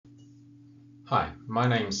Hi, my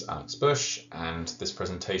name's Alex Bush, and this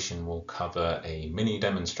presentation will cover a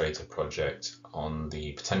mini-demonstrator project on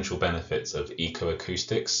the potential benefits of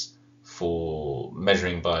ecoacoustics for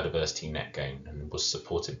measuring biodiversity net gain, and was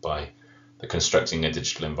supported by the Constructing a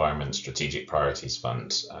Digital Environment Strategic Priorities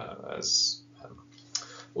Fund as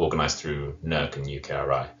organised through NERC and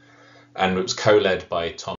UKRI. And it was co-led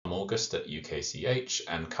by Tom August at UKCH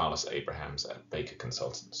and Carlos Abrahams at Baker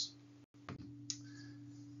Consultants.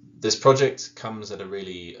 This project comes at a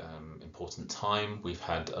really important time. We've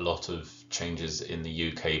had a lot of changes in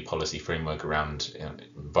the UK policy framework around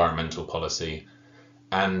environmental policy,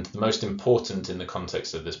 and the most important in the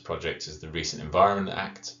context of this project is the recent Environment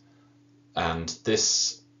Act, and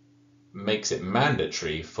this makes it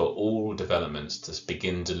mandatory for all developments to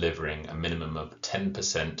begin delivering a minimum of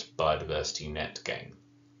 10% biodiversity net gain,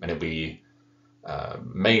 and it'll be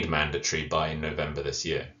made mandatory by November this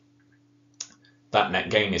year. That net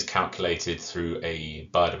gain is calculated through a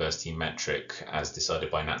biodiversity metric as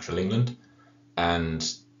decided by Natural England, and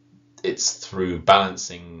it's through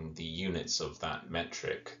balancing the units of that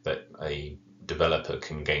metric that a developer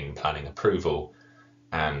can gain planning approval,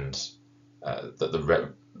 and that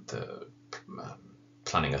the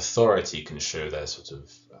planning authority can show their sort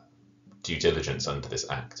of due diligence under this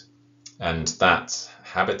act. And that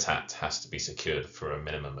habitat has to be secured for a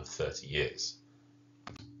minimum of 30 years.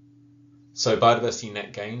 So biodiversity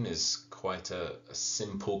net gain is quite a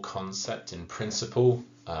simple concept in principle.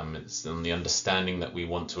 It's on the understanding that we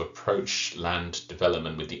want to approach land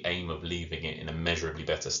development with the aim of leaving it in a measurably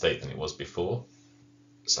better state than it was before.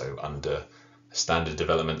 So under a standard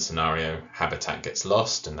development scenario, habitat gets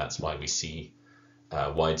lost, and that's why we see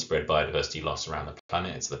widespread biodiversity loss around the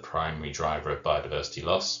planet. It's the primary driver of biodiversity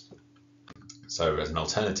loss. So as an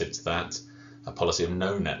alternative to that, a policy of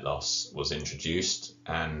no net loss was introduced,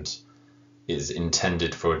 and is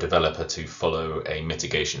intended for a developer to follow a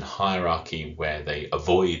mitigation hierarchy where they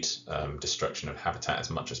avoid destruction of habitat as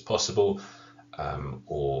much as possible,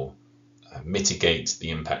 or mitigate the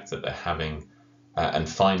impact that they're having, and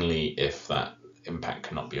finally, if that impact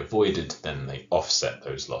cannot be avoided, then they offset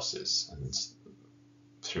those losses, and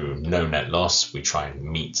through no net loss we try and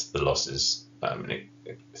meet the losses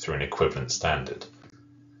through an equivalent standard.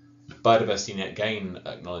 Biodiversity net gain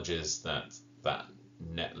acknowledges that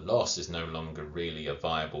net loss is no longer really a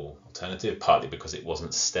viable alternative, partly because it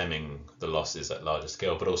wasn't stemming the losses at larger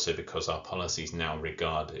scale, but also because our policies now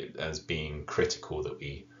regard it as being critical that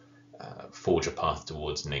we forge a path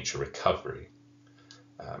towards nature recovery.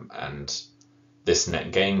 And this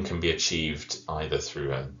net gain can be achieved either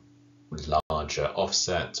through a larger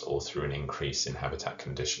offset or through an increase in habitat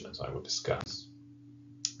condition, as I will discuss.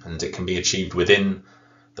 And it can be achieved within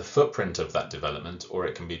the footprint of that development, or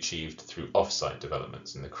it can be achieved through off-site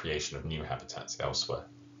developments and the creation of new habitats elsewhere.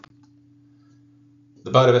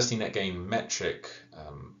 The biodiversity net gain metric,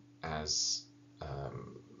 as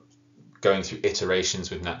going through iterations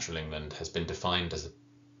with Natural England, has been defined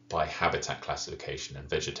by habitat classification and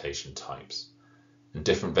vegetation types. And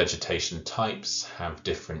different vegetation types have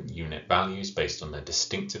different unit values based on their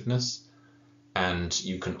distinctiveness, and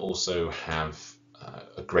you can also have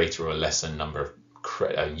a greater or lesser number of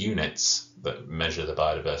units that measure the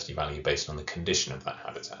biodiversity value based on the condition of that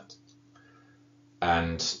habitat.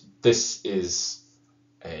 And this is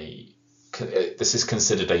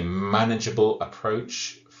considered a manageable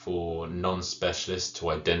approach for non-specialists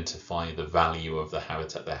to identify the value of the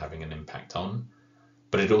habitat they're having an impact on.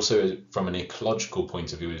 But it also, from an ecological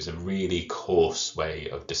point of view, is a really coarse way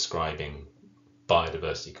of describing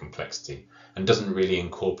biodiversity complexity and doesn't really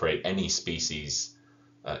incorporate any species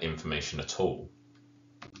information at all.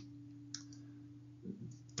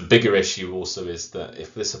 The bigger issue also is that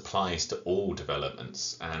if this applies to all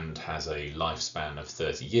developments and has a lifespan of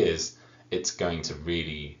 30 years, it's going to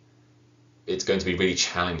be really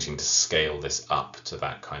challenging to scale this up to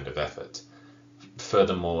that kind of effort.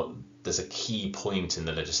 Furthermore, there's a key point in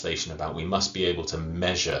the legislation about we must be able to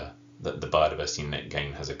measure that the biodiversity net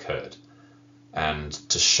gain has occurred, and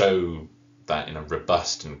to show that in a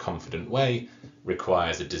robust and confident way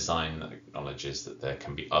requires a design that acknowledges that there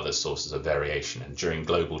can be other sources of variation, and during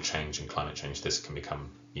global change and climate change this can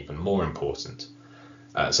become even more important.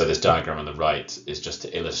 So this diagram on the right is just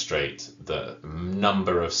to illustrate the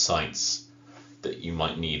number of sites that you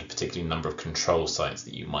might need, particularly number of control sites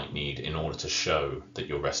that you might need in order to show that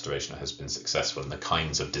your restoration has been successful, and the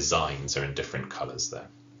kinds of designs are in different colours there.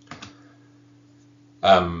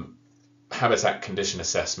 Habitat condition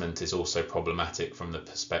assessment is also problematic from the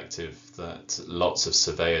perspective that lots of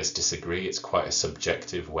surveyors disagree. It's quite a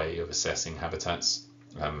subjective way of assessing habitats.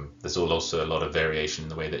 There's also a lot of variation in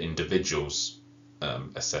the way that individuals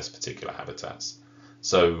assess particular habitats.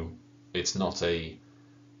 So it's not a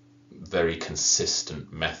very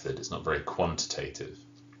consistent method, it's not very quantitative,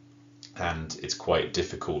 and it's quite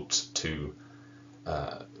difficult to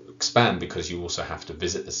expand because you also have to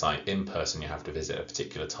visit the site in person. You have to visit a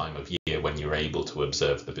particular time of year when you're able to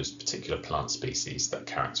observe the particular plant species that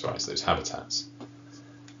characterize those habitats.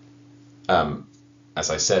 As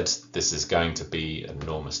I said, this is going to be an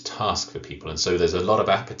enormous task for people, and so there's a lot of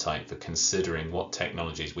appetite for considering what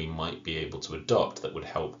technologies we might be able to adopt that would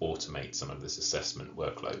help automate some of this assessment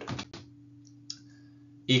workload.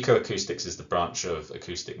 Ecoacoustics is the branch of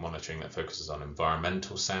acoustic monitoring that focuses on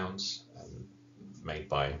environmental sounds made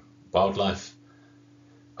by wildlife,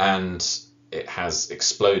 and it has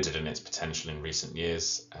exploded in its potential in recent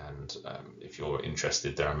years, and if you're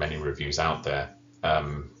interested, there are many reviews out there.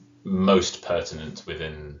 Most pertinent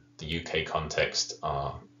within the UK context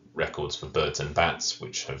are records for birds and bats,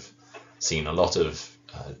 which have seen a lot of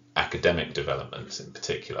academic developments in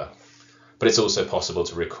particular. But it's also possible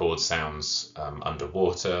to record sounds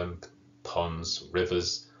underwater, ponds,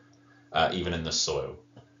 rivers, even in the soil.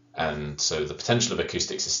 And so the potential of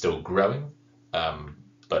acoustics is still growing,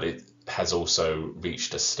 but it has also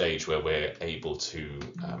reached a stage where we're able to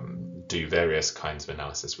do various kinds of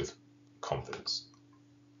analysis with confidence.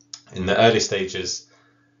 In the early stages,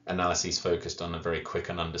 analyses focused on a very quick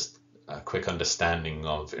understanding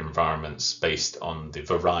of environments based on the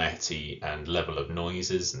variety and level of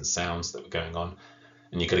noises and sounds that were going on,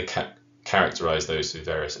 and you could characterize those through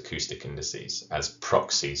various acoustic indices as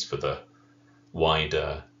proxies for the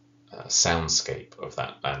wider soundscape of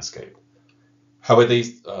that landscape. However,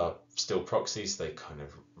 these are still proxies. They kind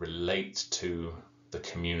of relate to the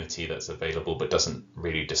community that's available, but doesn't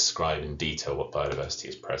really describe in detail what biodiversity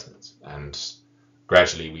is present. And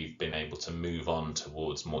gradually we've been able to move on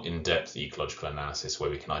towards more in-depth ecological analysis, where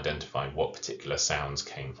we can identify what particular sounds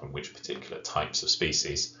came from which particular types of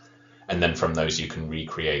species, and then from those you can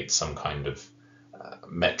recreate some kind of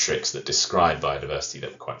metrics that describe biodiversity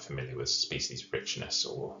that we're quite familiar with, species richness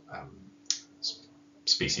or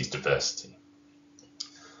species diversity.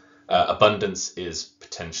 Abundance is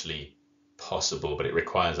potentially possible, but it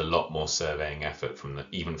requires a lot more surveying effort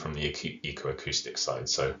even from the ecoacoustic side.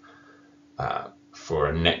 So for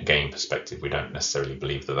a net gain perspective, we don't necessarily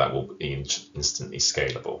believe that will be instantly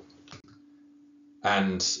scalable.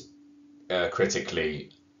 And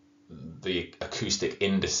critically, the acoustic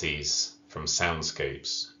indices from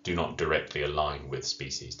soundscapes do not directly align with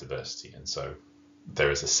species diversity, and so there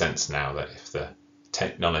is a sense now that if the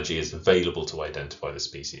technology is available to identify the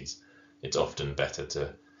species, it's often better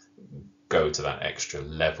to go to that extra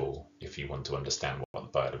level if you want to understand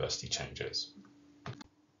what the biodiversity change is.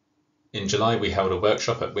 In July, we held a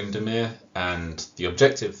workshop at Windermere, and the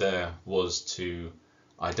objective there was to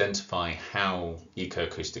identify how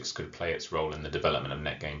ecoacoustics could play its role in the development of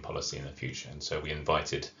net gain policy in the future. And so we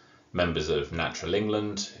invited members of Natural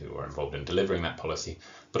England, who are involved in delivering that policy,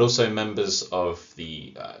 but also members of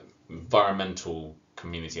the environmental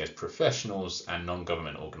community as professionals and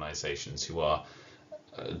non-government organisations who are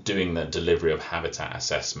doing the delivery of habitat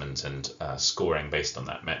assessment and scoring based on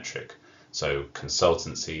that metric. So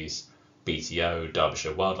consultancies, BTO,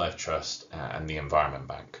 Derbyshire Wildlife Trust, and the Environment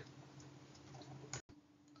Bank.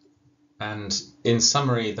 And in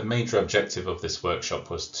summary, the major objective of this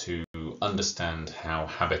workshop was to understand how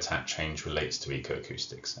habitat change relates to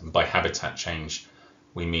ecoacoustics. And by habitat change,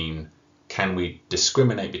 we mean, can we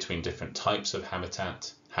discriminate between different types of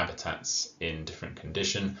habitats in different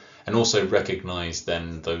condition, and also recognize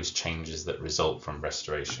then those changes that result from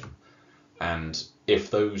restoration. And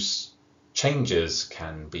if those changes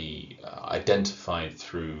can be identified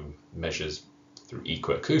through measures through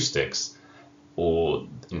ecoacoustics, or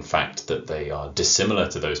in fact that they are dissimilar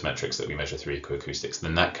to those metrics that we measure through ecoacoustics,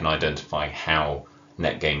 then that can identify how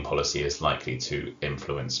net gain policy is likely to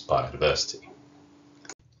influence biodiversity.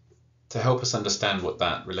 To help us understand what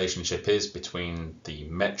that relationship is between the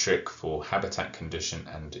metric for habitat condition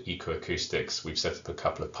and ecoacoustics, we've set up a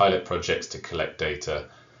couple of pilot projects to collect data.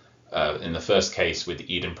 In the first case with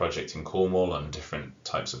the Eden project in Cornwall on different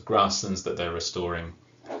types of grasslands that they're restoring,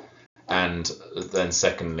 and then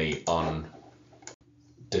secondly on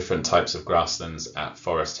different types of grasslands at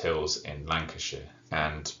Forest Hills in Lancashire.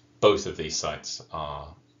 And both of these sites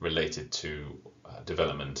are related to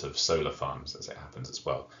development of solar farms, as it happens as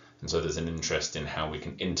well. And so there's an interest in how we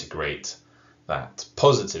can integrate that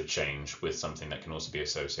positive change with something that can also be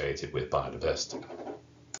associated with biodiversity.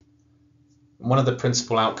 One of the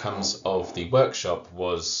principal outcomes of the workshop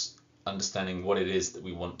was understanding what it is that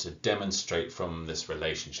we want to demonstrate from this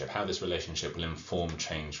relationship, how this relationship will inform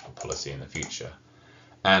change for policy in the future.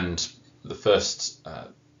 And the first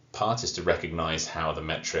part is to recognize how the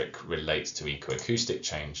metric relates to ecoacoustic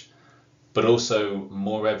change, but also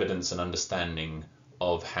more evidence and understanding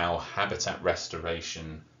of how habitat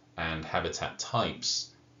restoration and habitat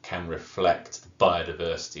types can reflect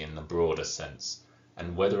biodiversity in the broader sense,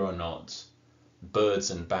 and whether or not birds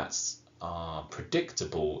and bats are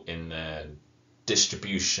predictable in their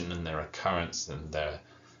distribution and their occurrence and their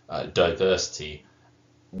diversity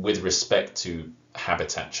with respect to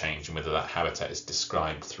habitat change, and whether that habitat is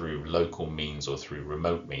described through local means or through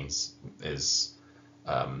remote means is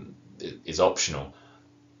optional.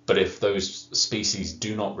 But if those species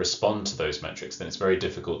do not respond to those metrics, then it's very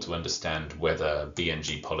difficult to understand whether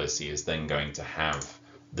BNG policy is then going to have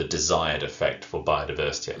the desired effect for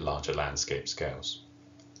biodiversity at larger landscape scales.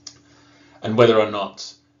 And whether or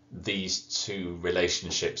not these two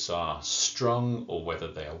relationships are strong or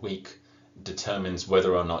whether they are weak determines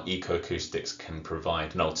whether or not ecoacoustics can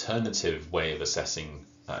provide an alternative way of assessing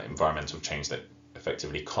environmental change that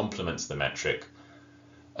effectively complements the metric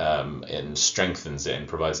and strengthens it and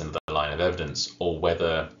provides another line of evidence, or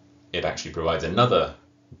whether it actually provides another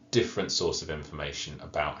different source of information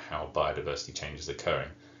about how biodiversity change is occurring.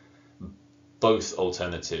 Both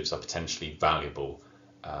alternatives are potentially valuable,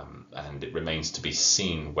 and it remains to be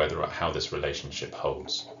seen whether or how this relationship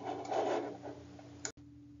holds.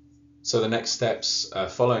 So the next steps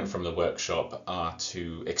following from the workshop are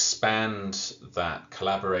to expand that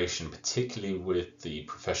collaboration, particularly with the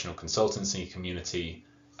professional consultancy community,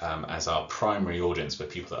 as our primary audience for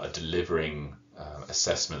people that are delivering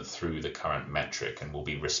assessment through the current metric and will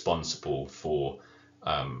be responsible for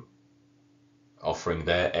offering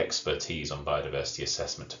their expertise on biodiversity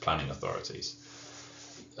assessment to planning authorities.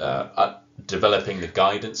 Developing the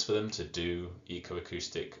guidance for them to do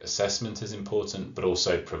ecoacoustic assessment is important, but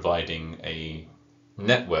also providing a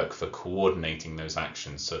network for coordinating those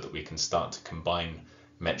actions so that we can start to combine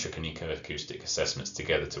metric and ecoacoustic assessments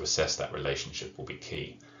together to assess that relationship will be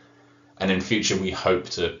key. And in future, we hope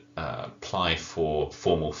to apply for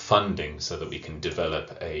formal funding so that we can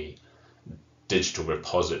develop a digital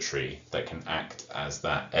repository that can act as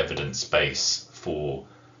that evidence base for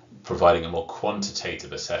providing a more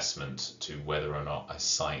quantitative assessment to whether or not a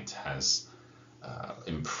site has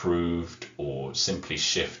improved or simply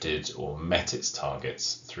shifted or met its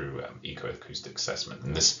targets through ecoacoustic assessment.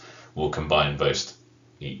 And this will combine both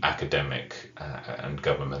the academic and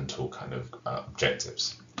governmental kind of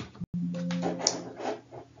objectives.